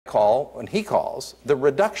call, and he calls, the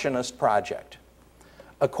reductionist project.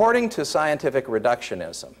 According to scientific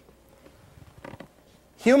reductionism,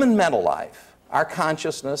 human mental life, our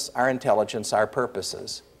consciousness, our intelligence, our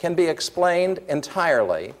purposes, can be explained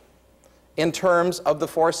entirely in terms of the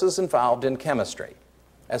forces involved in chemistry.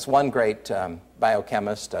 As one great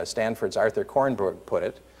biochemist, Stanford's Arthur Kornberg, put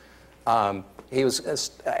it, he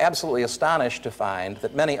was absolutely astonished to find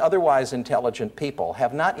that many otherwise intelligent people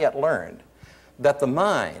have not yet learned that the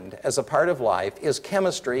mind, as a part of life, is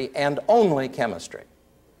chemistry and only chemistry.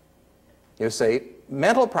 You see,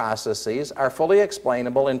 mental processes are fully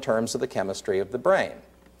explainable in terms of the chemistry of the brain.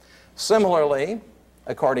 Similarly,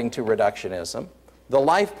 according to reductionism, the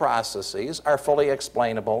life processes are fully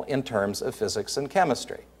explainable in terms of physics and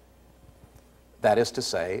chemistry. That is to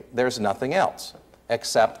say, there's nothing else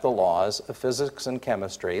except the laws of physics and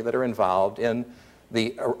chemistry that are involved in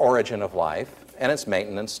the origin of life and its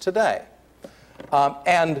maintenance today.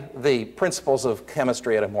 And the principles of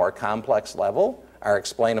chemistry at a more complex level are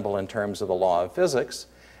explainable in terms of the law of physics.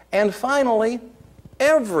 And finally,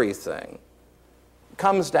 everything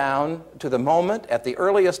comes down to the moment at the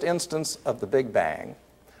earliest instance of the Big Bang,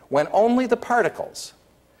 when only the particles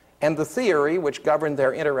and the theory which governed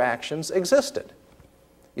their interactions existed.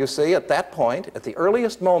 You see, at that point, at the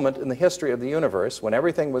earliest moment in the history of the universe, when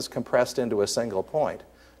everything was compressed into a single point,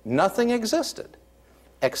 nothing existed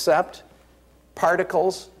except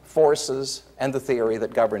particles, forces, and the theory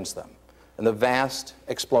that governs them, and the vast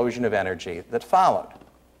explosion of energy that followed.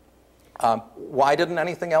 Why didn't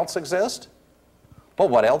anything else exist? Well,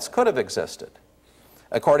 what else could have existed?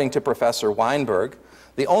 According to Professor Weinberg,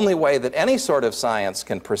 the only way that any sort of science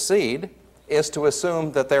can proceed is to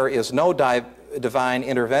assume that there is no divine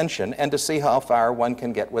intervention and to see how far one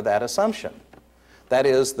can get with that assumption. That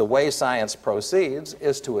is, the way science proceeds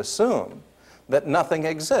is to assume that nothing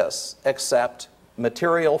exists except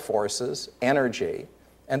material forces, energy,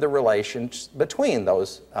 and the relations between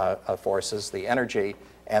those forces, the energy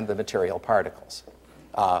and the material particles.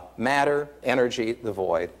 Matter, energy, the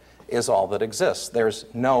void, is all that exists. There's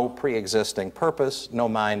no pre-existing purpose, no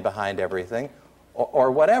mind behind everything,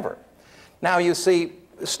 or whatever. Now, you see,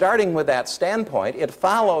 starting with that standpoint, it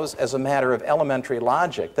follows as a matter of elementary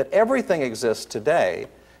logic that everything exists today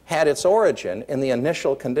had its origin in the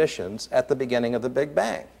initial conditions at the beginning of the Big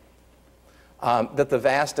Bang. That the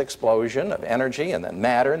vast explosion of energy and then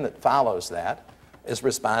matter that follows that is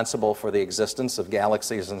responsible for the existence of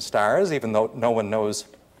galaxies and stars, even though no one knows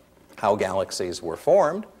how galaxies were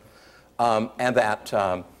formed, and that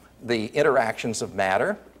the interactions of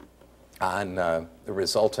matter on the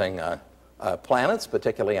resulting planets,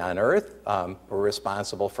 particularly on Earth, were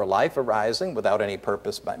responsible for life arising without any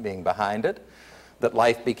purpose being behind it, that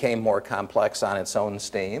life became more complex on its own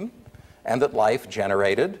steam, and that life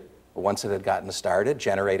generated, once it had gotten started,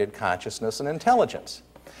 generated consciousness and intelligence.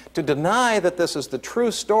 To deny that this is the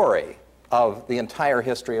true story of the entire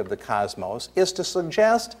history of the cosmos is to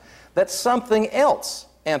suggest that something else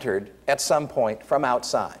entered at some point from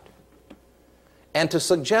outside. And to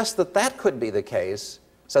suggest that that could be the case,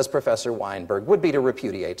 says Professor Weinberg, would be to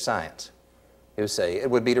repudiate science. You see, it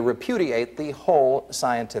would be to repudiate the whole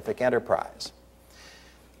scientific enterprise.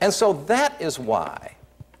 And so that is why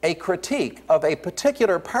a critique of a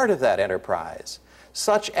particular part of that enterprise,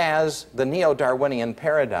 such as the neo-Darwinian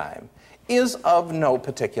paradigm, is of no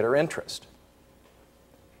particular interest.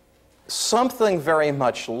 Something very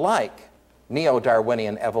much like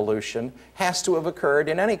neo-Darwinian evolution has to have occurred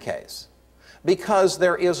in any case, because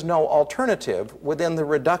there is no alternative within the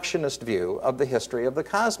reductionist view of the history of the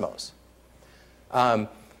cosmos.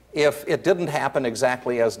 If it didn't happen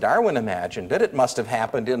exactly as Darwin imagined it, it must have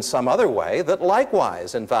happened in some other way that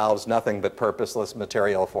likewise involves nothing but purposeless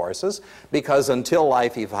material forces, because until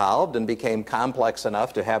life evolved and became complex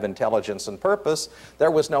enough to have intelligence and purpose,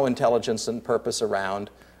 there was no intelligence and purpose around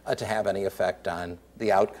to have any effect on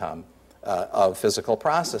the outcome of physical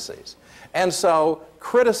processes. And so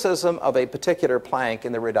criticism of a particular plank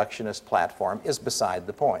in the reductionist platform is beside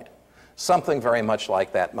the point. Something very much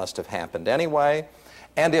like that must have happened anyway.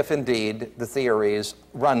 And if indeed the theories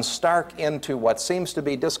run stark into what seems to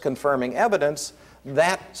be disconfirming evidence,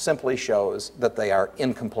 that simply shows that they are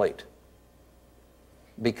incomplete.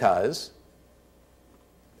 Because,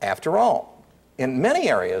 after all, in many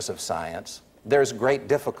areas of science, there's great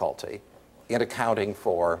difficulty in accounting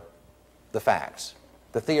for the facts.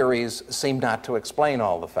 The theories seem not to explain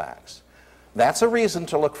all the facts. That's a reason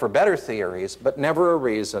to look for better theories, but never a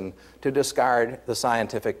reason to discard the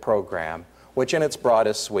scientific program, which in its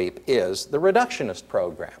broadest sweep is the reductionist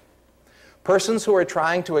program. Persons who are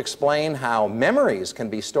trying to explain how memories can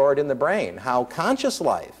be stored in the brain, how conscious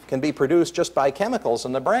life can be produced just by chemicals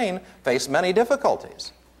in the brain, face many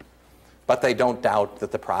difficulties. But they don't doubt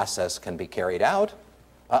that the process can be carried out.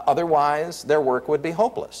 Otherwise, their work would be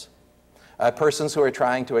hopeless. Persons who are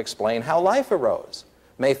trying to explain how life arose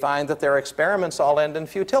may find that their experiments all end in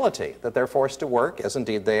futility, that they're forced to work, as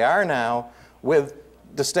indeed they are now, with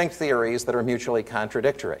distinct theories that are mutually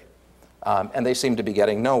contradictory. And they seem to be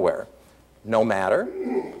getting nowhere. No matter,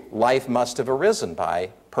 life must have arisen by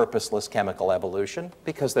purposeless chemical evolution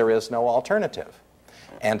because there is no alternative.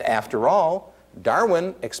 And after all,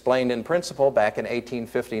 Darwin explained in principle back in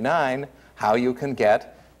 1859 how you can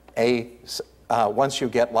get once you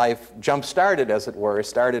get life jump-started, as it were,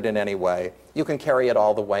 started in any way, you can carry it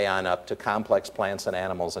all the way on up to complex plants and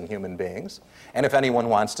animals and human beings. And if anyone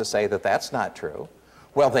wants to say that that's not true,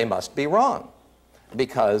 well, they must be wrong,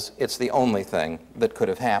 because it's the only thing that could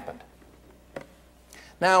have happened.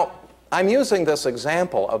 Now, I'm using this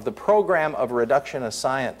example of the program of reductionist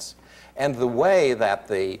science and the way that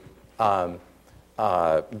the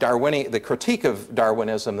critique of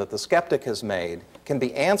Darwinism that the skeptic has made can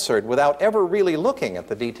be answered without ever really looking at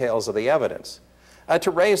the details of the evidence.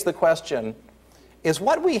 To raise the question, is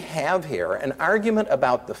what we have here an argument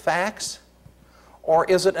about the facts, or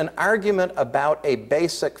is it an argument about a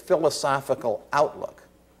basic philosophical outlook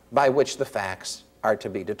by which the facts are to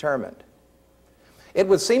be determined? It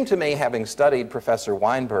would seem to me, having studied Professor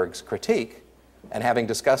Weinberg's critique and having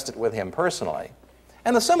discussed it with him personally,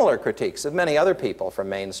 and the similar critiques of many other people from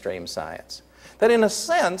mainstream science, that in a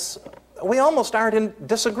sense, we almost aren't in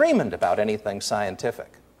disagreement about anything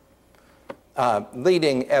scientific.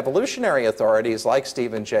 Leading evolutionary authorities like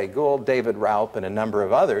Stephen Jay Gould, David Raup, and a number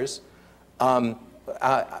of others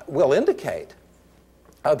will indicate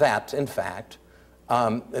that, in fact,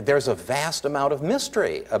 there's a vast amount of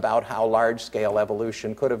mystery about how large-scale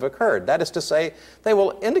evolution could have occurred. That is to say, they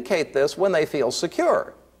will indicate this when they feel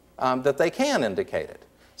secure that they can indicate it.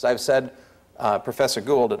 As I've said, Professor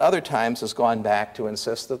Gould at other times has gone back to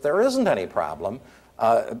insist that there isn't any problem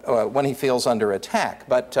when he feels under attack.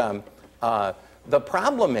 But the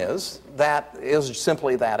problem is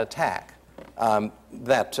simply that attack.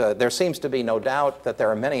 There seems to be no doubt that there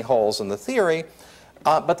are many holes in the theory,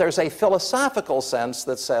 but there's a philosophical sense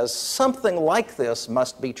that says something like this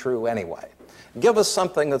must be true anyway. Give us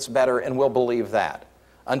something that's better and we'll believe that.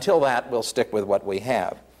 Until that, we'll stick with what we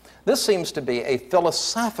have. This seems to be a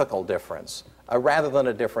philosophical difference rather than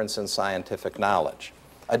a difference in scientific knowledge.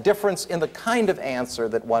 A difference in the kind of answer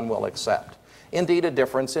that one will accept. Indeed, a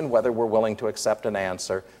difference in whether we're willing to accept an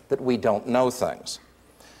answer that we don't know things.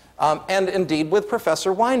 And indeed with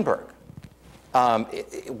Professor Weinberg.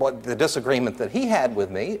 The disagreement that he had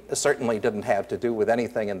with me certainly didn't have to do with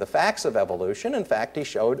anything in the facts of evolution. In fact, he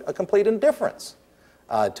showed a complete indifference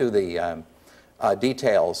to the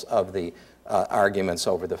details of the arguments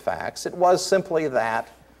over the facts. It was simply that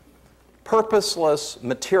purposeless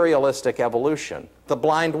materialistic evolution, the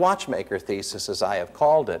blind watchmaker thesis as I have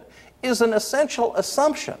called it, is an essential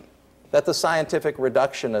assumption that the scientific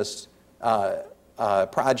reductionist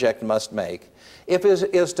project must make if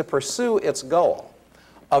it is to pursue its goal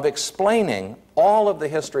of explaining all of the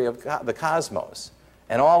history of the cosmos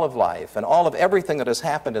and all of life and all of everything that has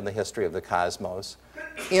happened in the history of the cosmos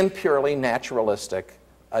in purely naturalistic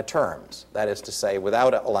terms. That is to say,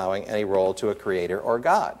 without allowing any role to a creator or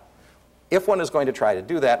God. If one is going to try to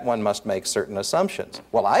do that, one must make certain assumptions.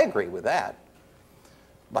 Well, I agree with that.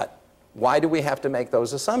 But why do we have to make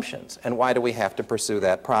those assumptions? And why do we have to pursue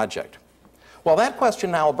that project? Well, that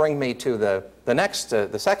question now will bring me to the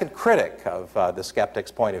second critic of the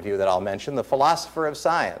skeptic's point of view that I'll mention, the philosopher of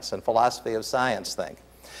science and philosophy of science think.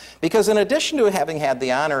 Because in addition to having had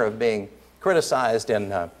the honor of being criticized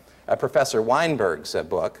in Professor Weinberg's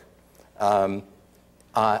book,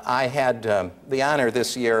 I had the honor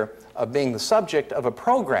this year of being the subject of a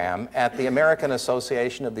program at the American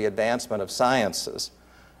Association of the Advancement of Sciences,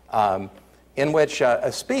 in which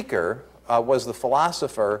a speaker was the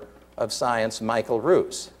philosopher of science Michael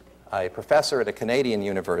Ruse, a professor at a Canadian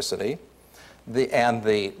university, and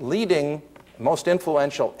the leading, most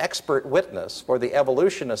influential expert witness for the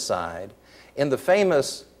evolutionist side in the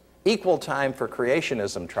famous Equal Time for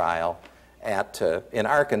Creationism trial in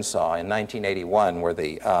Arkansas in 1981, where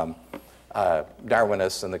the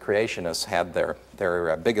Darwinists and the creationists had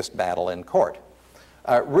their biggest battle in court.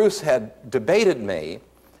 Ruse had debated me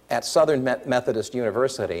at Southern Methodist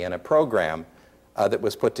University in a program that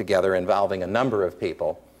was put together involving a number of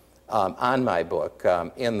people on my book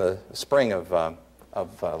in the spring of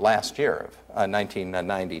last year, of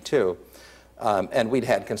 1992, and we'd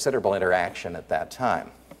had considerable interaction at that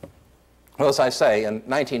time. Well, as I say, in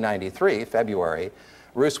 1993, February,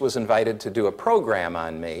 Roos was invited to do a program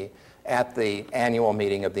on me at the annual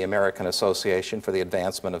meeting of the American Association for the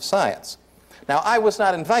Advancement of Science. Now, I was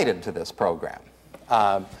not invited to this program.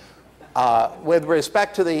 With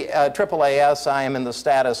respect to the AAAS, I am in the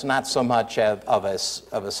status not so much of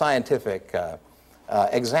a scientific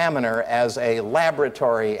examiner as a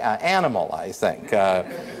laboratory animal, I think,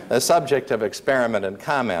 a subject of experiment and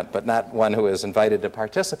comment, but not one who is invited to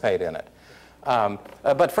participate in it.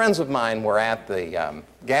 But friends of mine were at the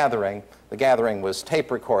gathering. The gathering was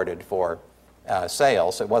tape recorded for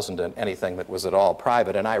sales. It wasn't anything that was at all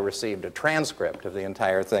private, and I received a transcript of the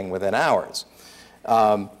entire thing within hours.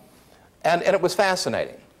 And it was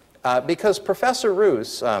fascinating because Professor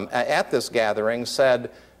Roos at this gathering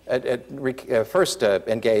said, first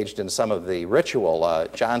engaged in some of the ritual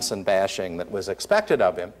Johnson bashing that was expected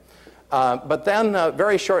of him, but then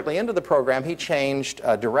very shortly into the program he changed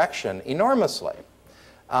direction enormously.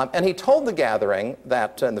 And he told the gathering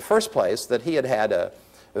that in the first place that he had had a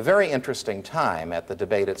very interesting time at the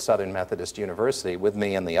debate at Southern Methodist University with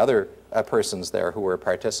me and the other persons there who were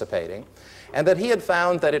participating, and that he had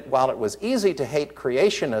found that while it was easy to hate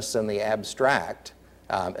creationists in the abstract,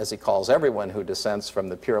 as he calls everyone who dissents from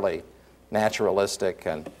the purely naturalistic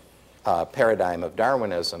and paradigm of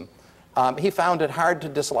Darwinism, he found it hard to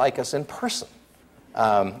dislike us in person,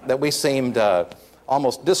 that we seemed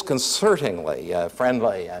almost disconcertingly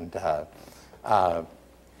friendly and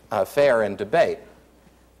fair in debate.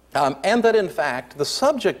 And that, in fact, the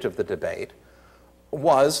subject of the debate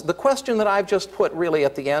was the question that I've just put really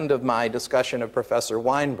at the end of my discussion of Professor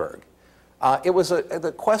Weinberg. It was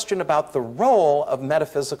the question about the role of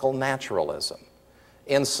metaphysical naturalism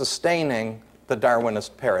in sustaining the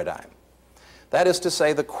Darwinist paradigm. That is to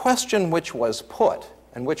say, the question which was put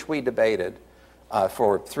and which we debated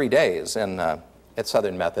for 3 days at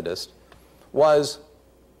Southern Methodist was,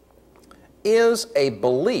 is a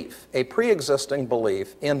belief, a pre-existing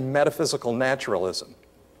belief in metaphysical naturalism,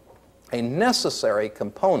 a necessary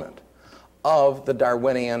component of the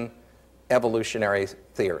Darwinian evolutionary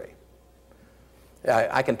theory?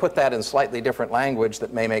 I can put that in slightly different language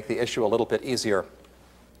that may make the issue a little bit easier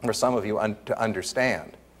for some of you to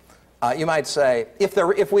understand. You might say,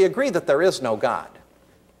 if we agree that there is no God,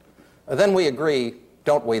 then we agree,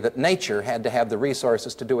 don't we, that nature had to have the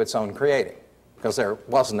resources to do its own creating, because there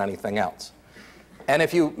wasn't anything else. And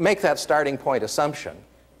if you make that starting point assumption,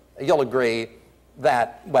 you'll agree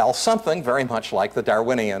that, well, something very much like the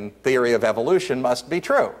Darwinian theory of evolution must be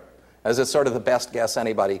true, as it's sort of the best guess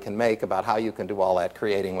anybody can make about how you can do all that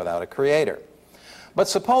creating without a creator. But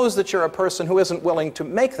suppose that you're a person who isn't willing to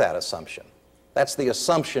make that assumption. That's the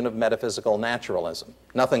assumption of metaphysical naturalism.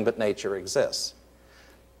 Nothing but nature exists.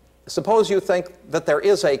 Suppose you think that there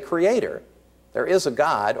is a creator, there is a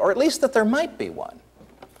God, or at least that there might be one.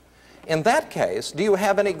 In that case, do you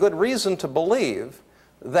have any good reason to believe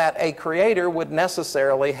that a creator would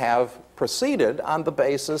necessarily have proceeded on the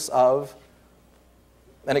basis of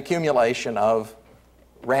an accumulation of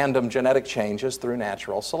random genetic changes through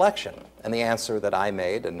natural selection? And the answer that I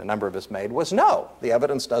made and a number of us made was no. The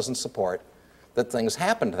evidence doesn't support that things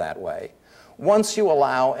happened that way once you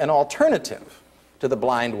allow an alternative to the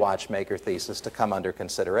blind watchmaker thesis to come under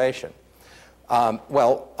consideration.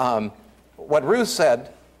 What Roos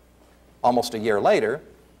said almost a year later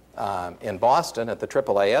in Boston at the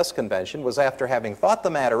AAAS convention was, after having thought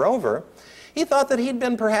the matter over, he thought that he'd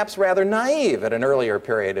been perhaps rather naive at an earlier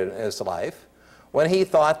period in his life when he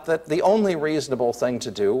thought that the only reasonable thing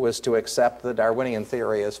to do was to accept the Darwinian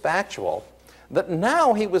theory as factual, that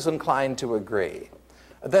now he was inclined to agree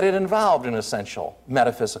that it involved an essential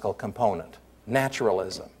metaphysical component,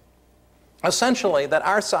 naturalism. Essentially, that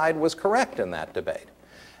our side was correct in that debate,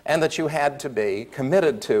 and that you had to be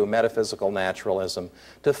committed to metaphysical naturalism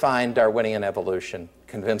to find Darwinian evolution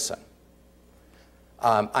convincing.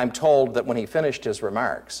 I'm told that when he finished his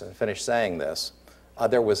remarks and finished saying this,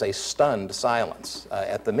 there was a stunned silence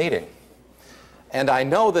at the meeting. And I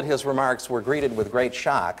know that his remarks were greeted with great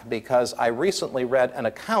shock because I recently read an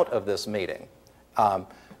account of this meeting.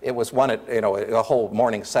 It was a whole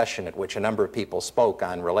morning session at which a number of people spoke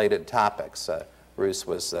on related topics. Roos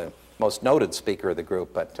was the most noted speaker of the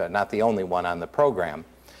group, but not the only one on the program.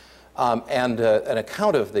 And an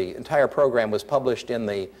account of the entire program was published in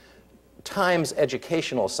the Times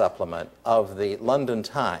educational supplement of the London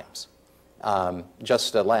Times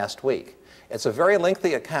just last week. It's a very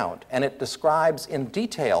lengthy account, and it describes in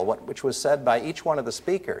detail which was said by each one of the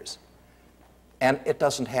speakers. And it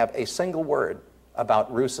doesn't have a single word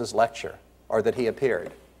about Roos's lecture or that he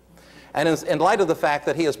appeared. And in light of the fact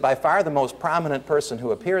that he is by far the most prominent person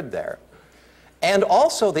who appeared there, and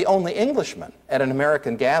also the only Englishman at an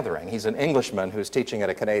American gathering. He's an Englishman who's teaching at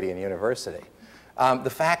a Canadian university. The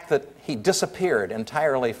fact that he disappeared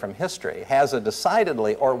entirely from history has a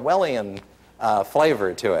decidedly Orwellian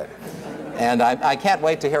flavor to it. And I can't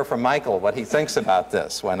wait to hear from Michael what he thinks about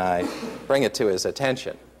this when I bring it to his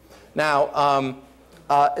attention. Now,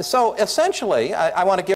 so essentially, I want to give